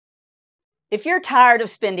If you're tired of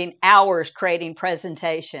spending hours creating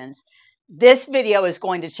presentations, this video is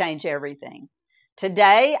going to change everything.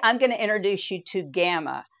 Today, I'm going to introduce you to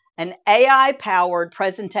Gamma, an AI-powered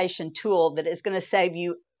presentation tool that is going to save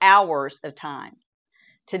you hours of time.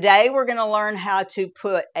 Today, we're going to learn how to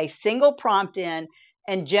put a single prompt in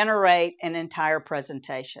and generate an entire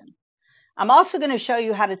presentation. I'm also going to show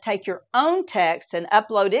you how to take your own text and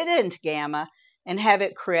upload it into Gamma and have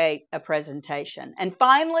it create a presentation. And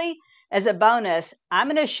finally, as a bonus, I'm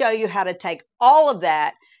going to show you how to take all of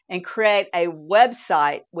that and create a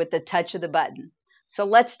website with the touch of the button. So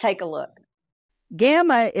let's take a look.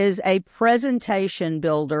 Gamma is a presentation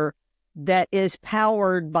builder that is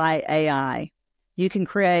powered by AI. You can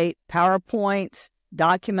create PowerPoints,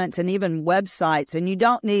 documents, and even websites, and you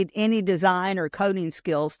don't need any design or coding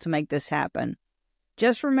skills to make this happen.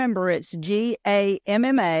 Just remember, it's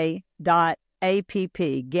gamma.app,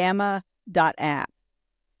 gamma.app.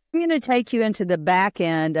 I'm going to take you into the back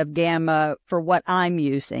end of Gamma for what I'm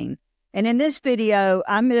using. And in this video,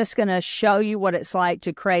 I'm just going to show you what it's like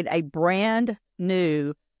to create a brand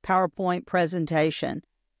new PowerPoint presentation.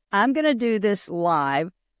 I'm going to do this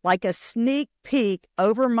live, like a sneak peek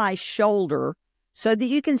over my shoulder, so that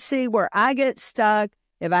you can see where I get stuck,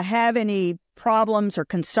 if I have any problems or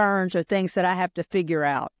concerns or things that I have to figure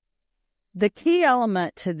out. The key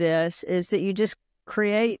element to this is that you just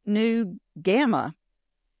create new Gamma.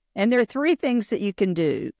 And there are three things that you can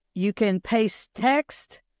do. You can paste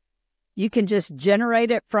text, you can just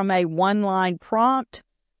generate it from a one-line prompt,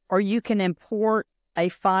 or you can import a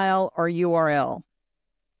file or URL.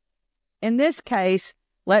 In this case,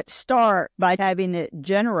 let's start by having it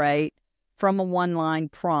generate from a one-line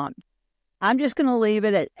prompt. I'm just going to leave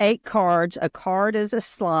it at 8 cards. A card is a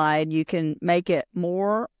slide. You can make it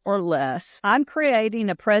more or less. I'm creating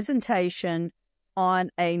a presentation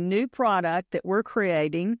on a new product that we're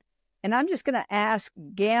creating, and I'm just going to ask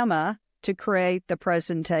Gamma to create the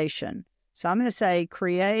presentation. So I'm going to say,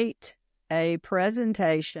 create a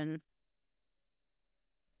presentation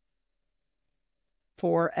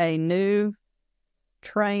for a new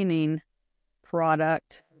training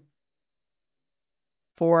product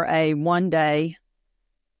for a one-day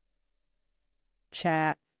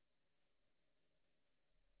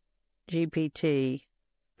ChatGPT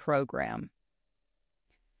program.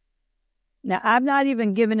 Now, I've not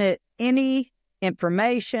even given it any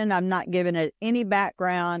information. I'm not giving it any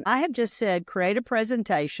background. I have just said, create a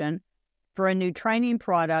presentation for a new training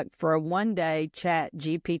product for a one-day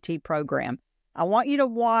ChatGPT program. I want you to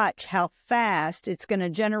watch how fast it's going to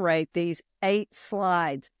generate these 8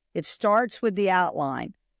 slides. It starts with the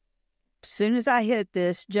outline. As soon as I hit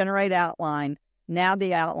this, generate outline, now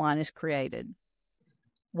the outline is created.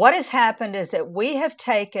 What has happened is that we have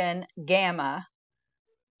taken Gamma,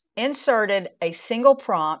 inserted a single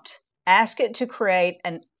prompt, asked it to create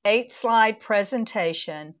an 8-slide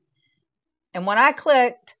presentation, and when I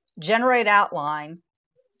clicked Generate Outline,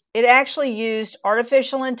 it actually used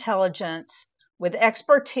artificial intelligence with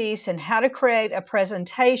expertise in how to create a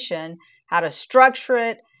presentation, how to structure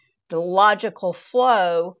it, the logical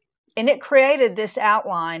flow, and it created this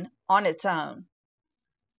outline on its own.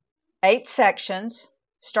 8 sections,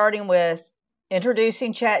 starting with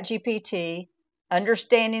introducing ChatGPT,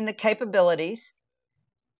 understanding the capabilities,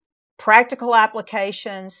 practical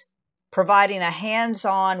applications, providing a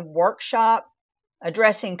hands-on workshop,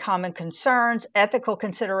 addressing common concerns, ethical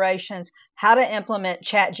considerations, how to implement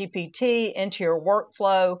ChatGPT into your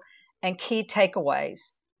workflow, and key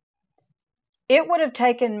takeaways. It would have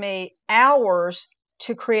taken me hours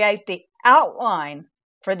to create the outline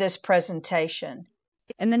for this presentation.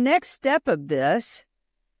 And the next step of this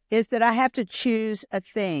is that I have to choose a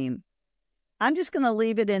theme. I'm just going to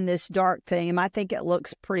leave it in this dark theme. I think it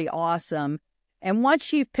looks pretty awesome. And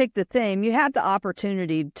once you've picked the theme, you have the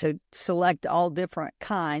opportunity to select all different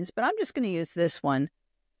kinds, but I'm just going to use this one.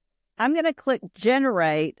 I'm going to click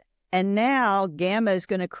Generate, and now Gamma is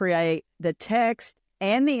going to create the text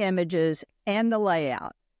and the images and the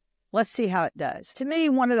layout. Let's see how it does. To me,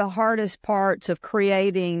 one of the hardest parts of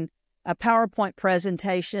creating a PowerPoint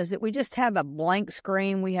presentation is that we just have a blank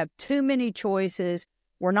screen. We have too many choices.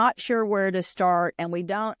 We're not sure where to start, and we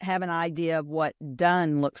don't have an idea of what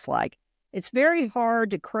done looks like. It's very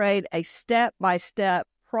hard to create a step-by-step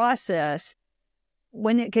process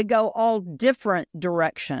when it could go all different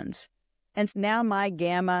directions. And now my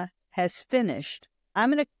Gamma has finished.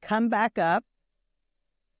 I'm going to come back up.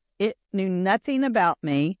 It knew nothing about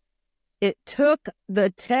me. It took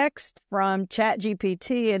the text from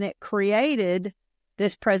ChatGPT and it created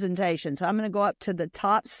this presentation. So I'm going to go up to the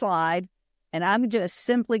top slide and I'm just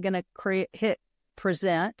simply going to hit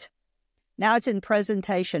present. Now it's in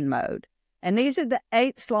presentation mode. And these are the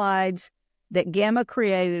 8 slides that Gamma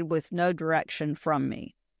created with no direction from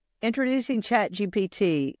me. Introducing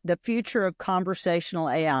ChatGPT, the future of conversational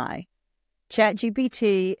AI.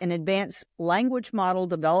 ChatGPT, an advanced language model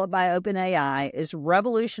developed by OpenAI, is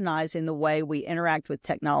revolutionizing the way we interact with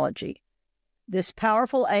technology. This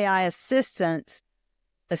powerful AI assistant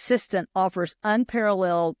offers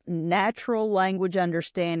unparalleled natural language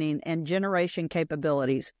understanding and generation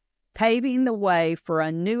capabilities, paving the way for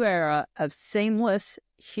a new era of seamless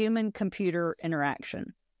human-computer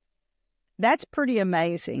interaction. That's pretty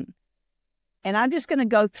amazing. And I'm just going to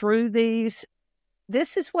go through these.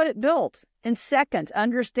 This is what it built in seconds,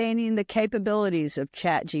 understanding the capabilities of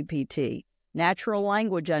ChatGPT, natural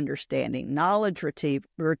language understanding, knowledge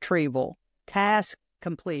retrieval, task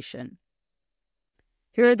completion.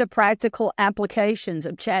 Here are the practical applications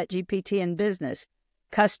of ChatGPT in business: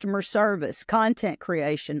 customer service, content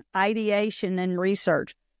creation, ideation and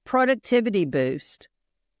research, productivity boost.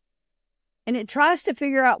 And it tries to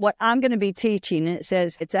figure out what I'm going to be teaching. And it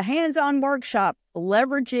says it's a hands-on workshop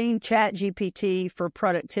leveraging ChatGPT for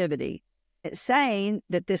productivity. It's saying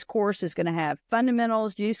that this course is going to have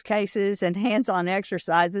fundamentals, use cases, and hands-on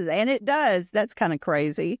exercises. And it does. That's kind of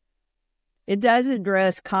crazy. It does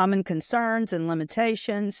address common concerns and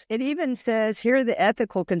limitations. It even says, here are the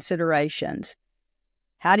ethical considerations.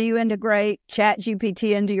 How do you integrate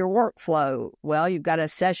ChatGPT into your workflow? Well, you've got to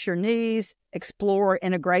assess your needs, explore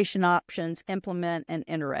integration options, implement, and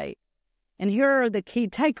iterate. And here are the key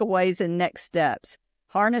takeaways and next steps.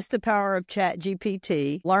 Harness the power of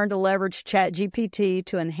ChatGPT. Learn to leverage ChatGPT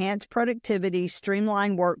to enhance productivity,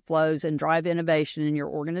 streamline workflows, and drive innovation in your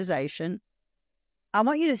organization. I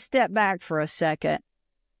want you to step back for a second.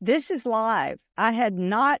 This is live. I had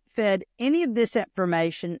not fed any of this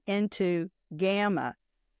information into Gamma,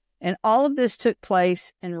 and all of this took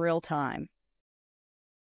place in real time.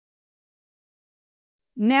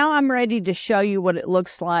 Now I'm ready to show you what it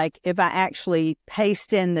looks like if I actually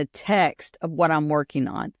paste in the text of what I'm working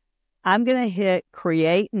on. I'm going to hit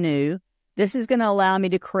Create New. This is going to allow me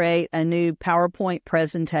to create a new PowerPoint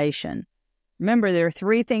presentation. Remember, there are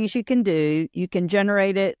 3 things you can do. You can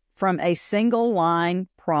generate it from a single line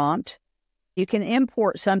prompt. You can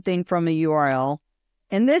import something from a URL.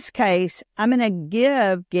 In this case, I'm going to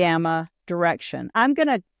give Gamma direction. I'm going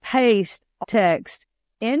to paste text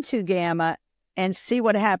into Gamma and see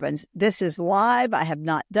what happens. This is live. I have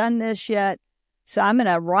not done this yet. So I'm going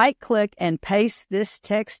to right-click and paste this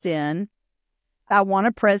text in. I want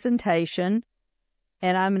a presentation,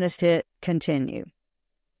 and I'm going to hit Continue.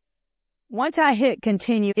 Once I hit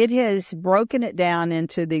Continue, it has broken it down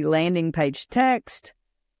into the landing page text,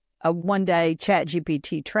 a one-day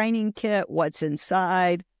ChatGPT training kit, what's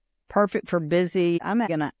inside, perfect for busy. I'm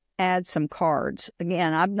going to add some cards.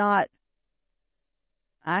 Again, I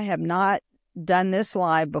have not done this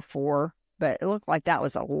live before, but it looked like that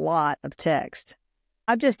was a lot of text.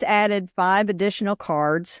 I've just added 5 additional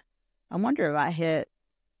cards. I wonder if I hit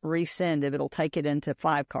resend, if it'll take it into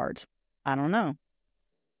 5 cards. I don't know.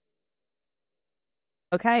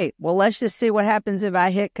 Okay, well, let's just see what happens if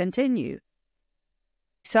I hit Continue.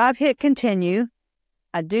 So I've hit Continue.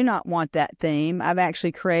 I do not want that theme. I've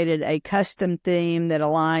actually created a custom theme that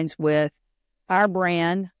aligns with our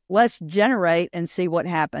brand. Let's generate and see what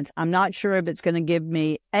happens. I'm not sure if it's going to give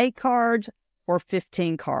me 8 cards or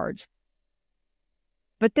 15 cards.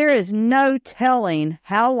 But there is no telling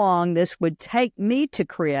how long this would take me to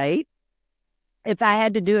create if I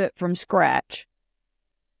had to do it from scratch.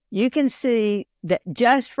 You can see that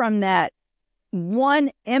just from that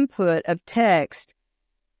one input of text,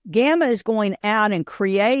 Gamma is going out and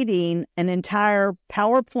creating an entire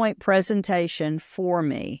PowerPoint presentation for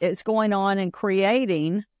me. It's going on and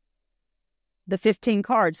creating the 15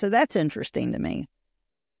 cards. So that's interesting to me.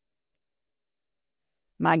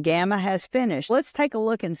 My Gamma has finished. Let's take a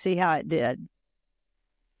look and see how it did.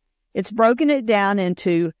 It's broken it down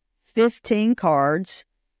into 15 cards.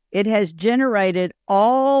 It has generated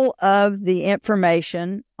all of the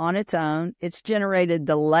information on its own. It's generated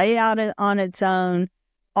the layout on its own.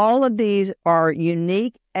 All of these are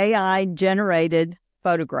unique AI-generated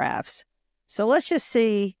photographs. So let's just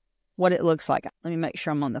see what it looks like. Let me make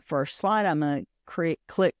sure I'm on the first slide. I'm going to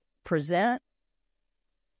click Present.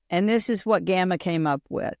 And this is what Gamma came up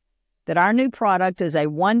with, that our new product is a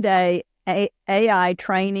one-day AI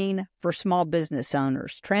training for small business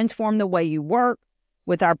owners. Transform the way you work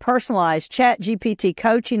with our personalized ChatGPT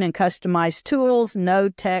coaching and customized tools, no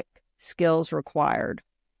tech skills required.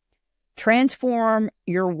 Transform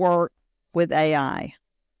your work with AI.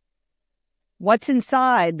 What's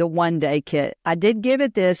inside the one-day kit? I did give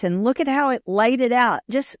it this, and look at how it laid it out.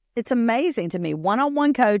 It's amazing to me.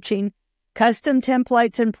 One-on-one coaching, custom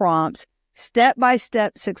templates and prompts,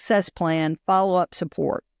 step-by-step success plan, follow-up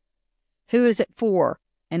support. Who is it for?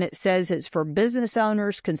 And it says it's for business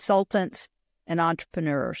owners, consultants, and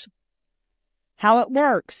entrepreneurs. How it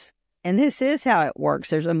works. And this is how it works.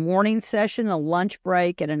 There's a morning session, a lunch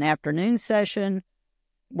break, and an afternoon session.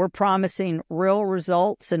 We're promising real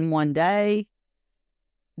results in one day.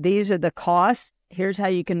 These are the costs. Here's how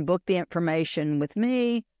you can book the information with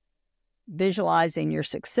me. Visualizing your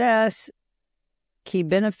success, key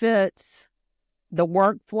benefits, the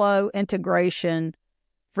workflow integration,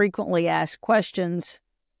 frequently asked questions.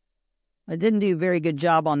 I didn't do a very good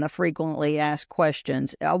job on the frequently asked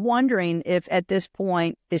questions. I'm wondering if at this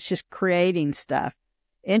point it's just creating stuff.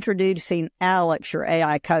 Introducing Alex, your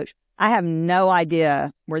AI coach. I have no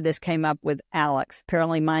idea where this came up with Alex.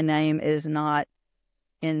 Apparently my name is not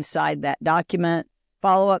inside that document.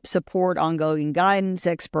 Follow-up support, ongoing guidance,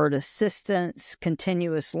 expert assistance,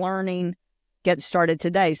 continuous learning. Get started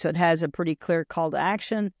today. So it has a pretty clear call to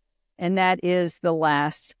action. And that is the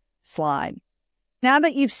last slide. Now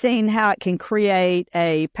that you've seen how it can create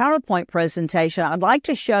a PowerPoint presentation, I'd like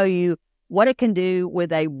to show you what it can do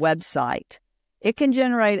with a website. It can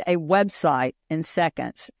generate a website in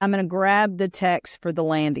seconds. I'm going to grab the text for the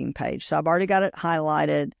landing page. So I've already got it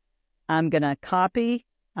highlighted. I'm going to copy.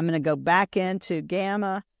 I'm going to go back into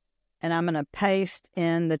Gamma, and I'm going to paste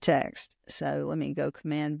in the text. So let me go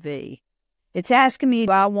Command V. It's asking me if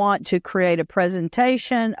I want to create a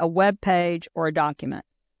presentation, a web page, or a document.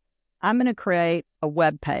 I'm going to create a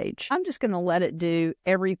web page. I'm just going to let it do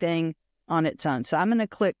everything on its own. So I'm going to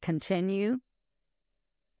click Continue.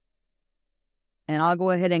 And I'll go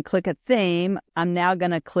ahead and click a theme. I'm now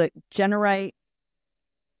going to click Generate.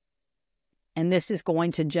 And this is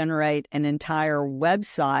going to generate an entire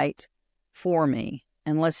website for me.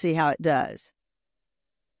 And let's see how it does.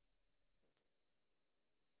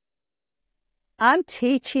 I'm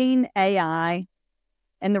teaching AI.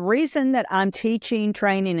 And the reason that I'm teaching,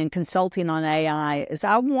 training, and consulting on AI is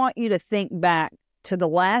I want you to think back to the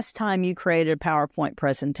last time you created a PowerPoint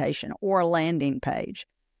presentation or a landing page.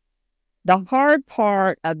 The hard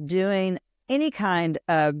part of doing any kind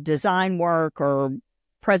of design work or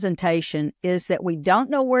presentation is that we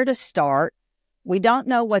don't know where to start. We don't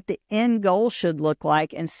know what the end goal should look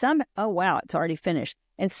like. And oh, wow, it's already finished.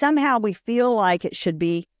 And somehow we feel like it should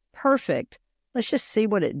be perfect. Let's just see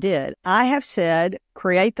what it did. I have said,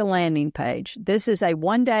 create the landing page. This is a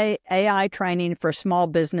one-day AI training for small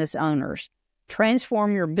business owners.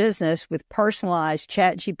 Transform your business with personalized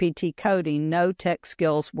ChatGPT coding, no tech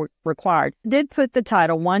skills required. I did put the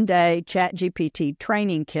title, One Day ChatGPT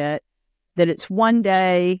Training Kit, that it's one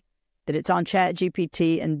day, that it's on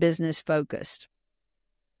ChatGPT and business focused.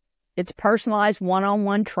 It's personalized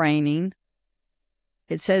one-on-one training.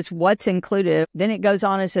 It says what's included. Then it goes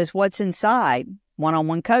on and says what's inside.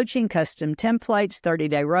 One-on-one coaching, custom templates,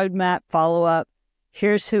 30-day roadmap, follow-up.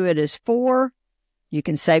 Here's who it is for. You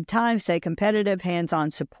can save time, stay competitive,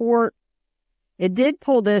 hands-on support. It did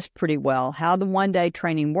pull this pretty well, how the one-day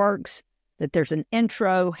training works, that there's an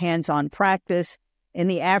intro, hands-on practice. In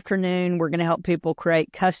the afternoon, we're going to help people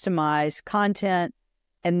create customized content,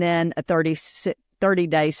 and then a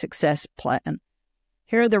 30-day success plan.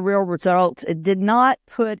 Here are the real results. It did not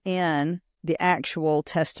put in the actual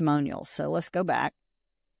testimonials. So let's go back.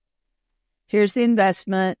 Here's the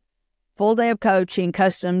investment, full day of coaching,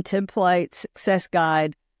 custom template, success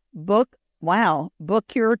guide, book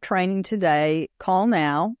your training today, call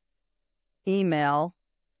now, email,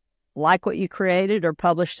 like what you created, or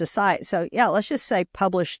publish to site. So yeah, let's just say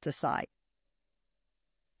publish to site.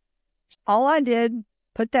 All I did,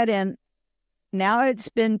 put that in. Now it's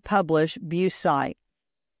been published, view site.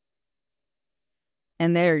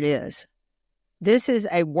 And there it is. This is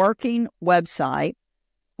a working website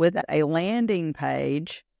with a landing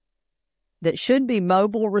page that should be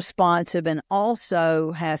mobile responsive and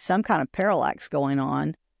also has some kind of parallax going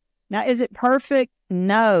on. Now, is it perfect?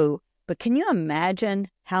 No. But can you imagine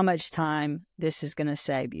how much time this is going to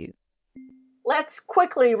save you? Let's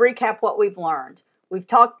quickly recap what we've learned. We've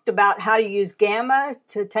talked about how to use Gamma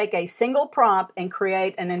to take a single prompt and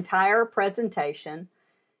create an entire presentation.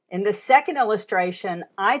 In the second illustration,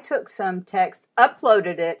 I took some text,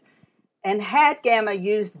 uploaded it, and had Gamma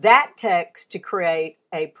use that text to create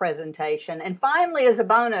a presentation. And finally, as a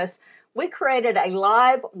bonus, we created a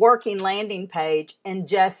live working landing page in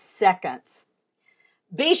just seconds.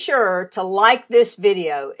 Be sure to like this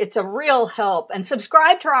video. It's a real help. And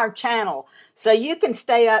subscribe to our channel so you can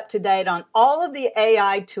stay up to date on all of the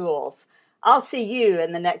AI tools. I'll see you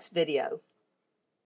in the next video.